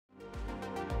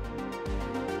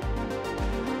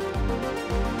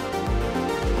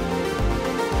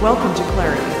Welcome to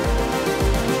Clarity.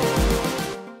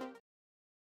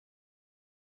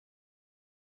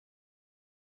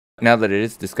 Now that it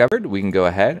is discovered, we can go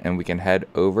ahead and we can head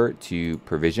over to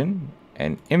Provision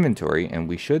and Inventory, and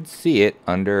we should see it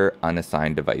under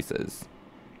Unassigned Devices,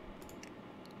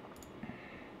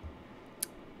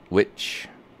 which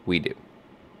we do.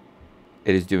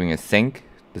 It is doing a sync.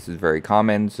 This is very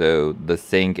common. So the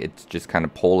sync, it's just kind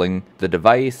of polling the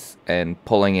device and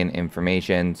pulling in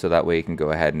information, so that way you can go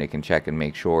ahead and it can check and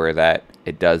make sure that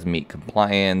it does meet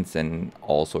compliance and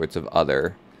all sorts of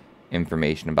other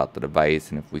information about the device.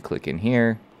 And if we click in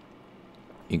here,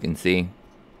 you can see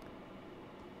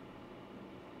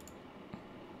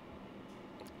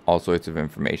all sorts of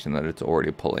information that it's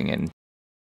already pulling in.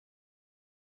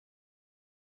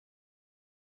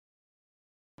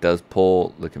 It does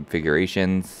pull the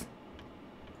configurations,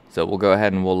 so we'll go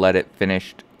ahead and we'll let it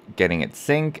finish getting its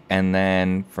sync, and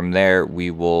then from there we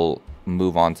will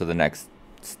move on to the next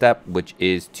step, which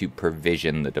is to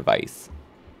provision the device.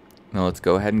 Now let's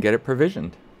go ahead and get it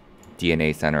provisioned.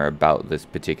 DNA Center about this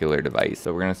particular device.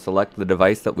 So we're going to select the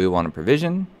device that we want to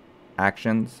provision,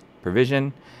 Actions,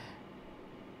 Provision,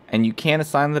 and you can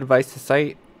assign the device to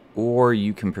site or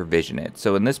you can provision it.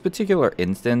 So in this particular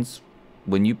instance,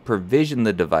 when you provision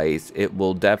the device, it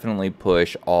will definitely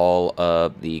push all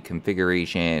of the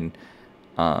configuration,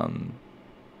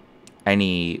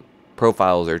 any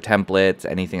profiles or templates,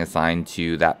 anything assigned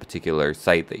to that particular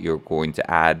site that you're going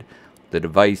to add the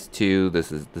device to.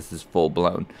 This is full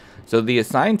blown. So the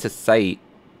assign to site,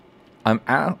 I'm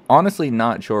honestly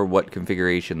not sure what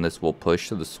configuration this will push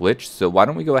to the switch. So why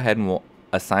don't we go ahead and we'll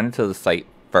assign it to the site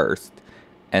first,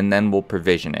 and then we'll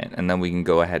provision it, and then we can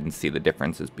go ahead and see the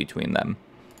differences between them.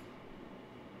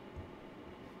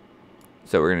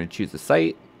 So we're going to choose the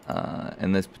site.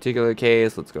 In this particular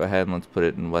case, let's go ahead and let's put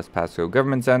it in West Pasco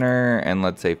Government Center, and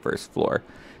let's say first floor.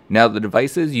 Now the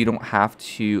devices, you don't have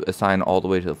to assign all the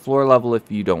way to the floor level if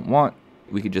you don't want.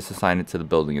 We could just assign it to the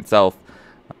building itself.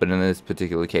 But in this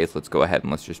particular case, let's go ahead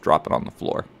and let's just drop it on the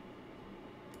floor.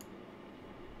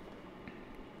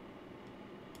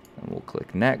 And we'll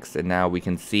click next, and now we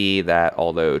can see that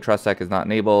although TrustSec is not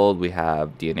enabled, we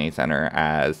have DNA Center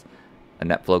as a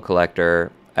NetFlow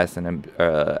collector,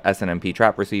 SNMP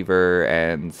trap receiver,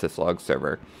 and syslog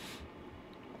server.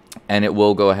 And it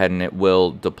will go ahead and it will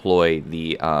deploy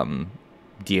the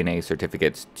DNA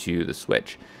certificates to the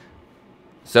switch.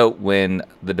 So when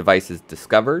the device is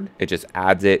discovered, it just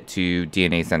adds it to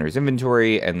DNA Center's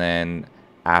inventory, and then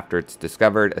after it's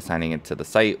discovered, assigning it to the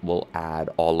site will add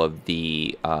all of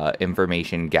the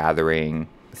information gathering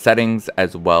settings,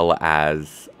 as well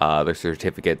as the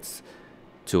certificates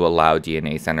to allow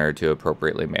DNA Center to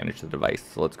appropriately manage the device.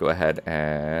 So let's go ahead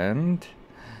and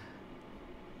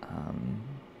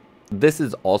this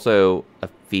is also a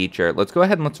feature. Let's go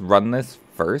ahead and let's run this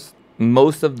first.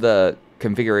 Most of the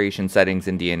configuration settings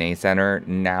in DNA Center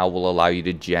now will allow you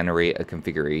to generate a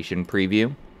configuration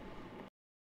preview,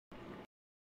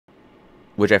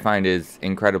 which I find is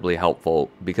incredibly helpful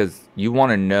because you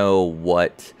want to know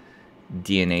what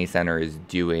DNA Center is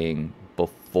doing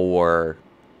before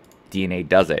DNA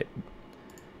does it.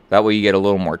 That way you get a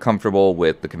little more comfortable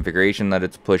with the configuration that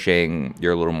it's pushing,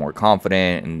 you're a little more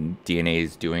confident, and DNA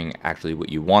is doing actually what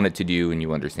you want it to do, and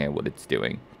you understand what it's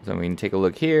doing. So we can take a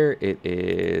look here. It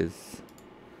is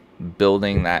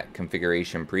building that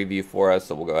configuration preview for us.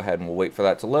 So we'll go ahead and we'll wait for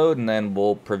that to load, and then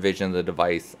we'll provision the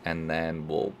device, and then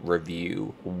we'll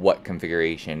review what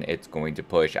configuration it's going to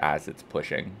push as it's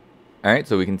pushing. All right,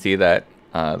 so we can see that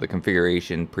the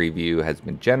configuration preview has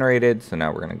been generated. So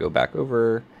now we're going to go back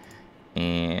over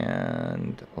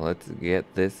and let's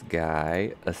get this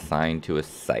guy assigned to a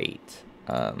site.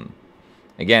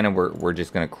 Again, and we're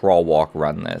just going to crawl, walk,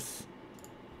 run this.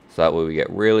 So that way we get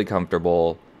really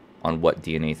comfortable on what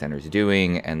DNA Center is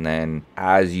doing. And then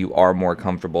as you are more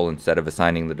comfortable, instead of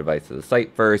assigning the device to the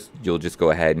site first, you'll just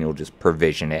go ahead and you'll just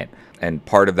provision it. And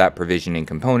part of that provisioning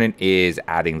component is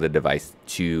adding the device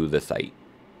to the site.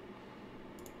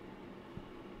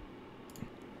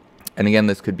 And again,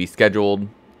 this could be scheduled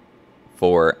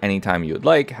for any time you would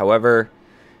like. However,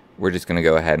 we're just going to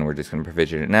go ahead and we're just going to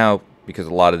provision it now because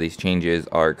a lot of these changes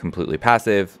are completely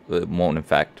passive. It won't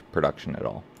affect production at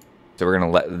all. So we're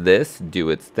going to let this do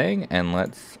its thing, and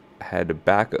let's head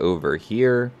back over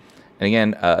here. And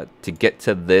again, to get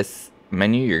to this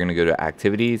menu, you're going to go to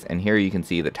Activities, and here you can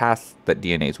see the tasks that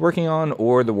DNA is working on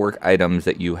or the work items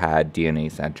that you had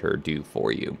DNA Center do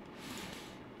for you.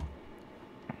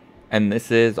 And this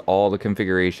is all the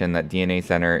configuration that DNA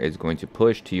Center is going to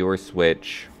push to your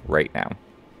switch right now.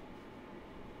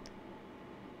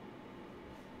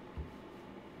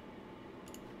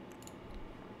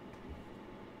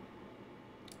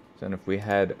 So if we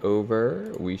head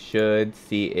over, we should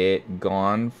see it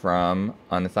gone from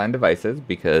unassigned devices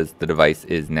because the device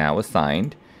is now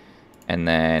assigned. And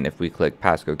then if we click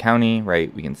Pasco County,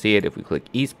 right, we can see it. If we click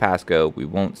East Pasco, we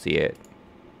won't see it.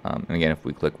 And again, if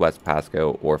we click West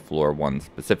Pasco or floor 1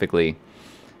 specifically,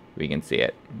 we can see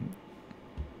it.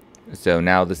 So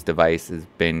now this device has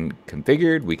been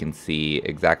configured. We can see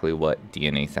exactly what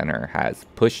DNA Center has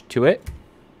pushed to it.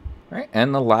 All right,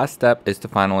 and the last step is to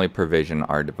finally provision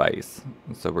our device.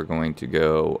 So we're going to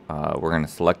go, we're going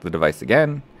to select the device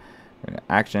again,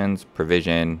 actions,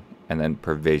 provision, and then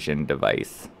provision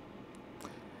device.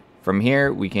 From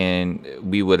here,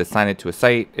 we would assign it to a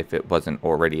site if it wasn't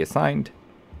already assigned,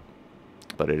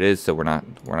 but it is, so we're not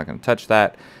going to touch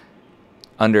that.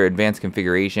 Under advanced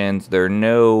configurations, there are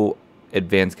no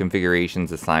advanced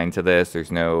configurations assigned to this.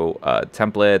 There's no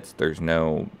templates. There's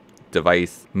no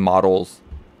device models.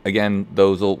 Again,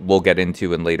 those we'll get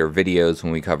into in later videos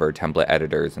when we cover template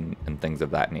editors and things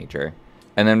of that nature.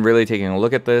 And then really taking a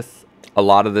look at this, a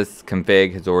lot of this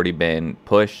config has already been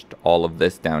pushed. All of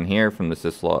this down here from the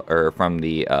Cisco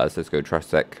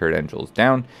TrustSec credentials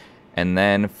down, and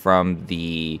then from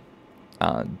the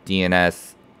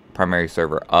DNS primary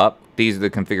server up. These are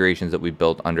the configurations that we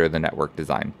built under the network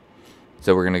design.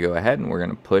 So we're going to go ahead and we're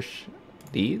going to push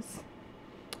these.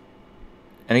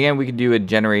 And again, we could do a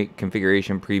generate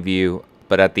configuration preview,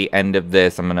 but at the end of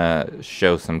this, I'm going to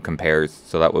show some compares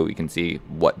so that way we can see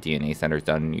what DNA Center's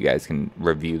done and you guys can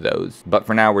review those. But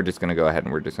for now, we're just going to go ahead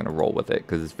and we're just going to roll with it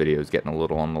because this video is getting a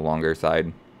little on the longer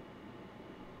side.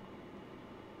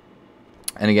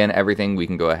 And again, everything we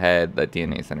can go ahead that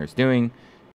DNA Center's doing,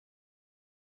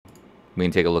 we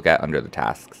can take a look at under the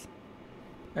tasks.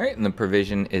 All right, and the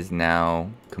provision is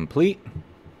now complete.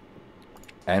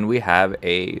 And we have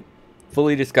a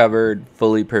fully discovered,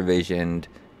 fully provisioned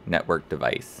network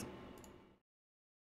device.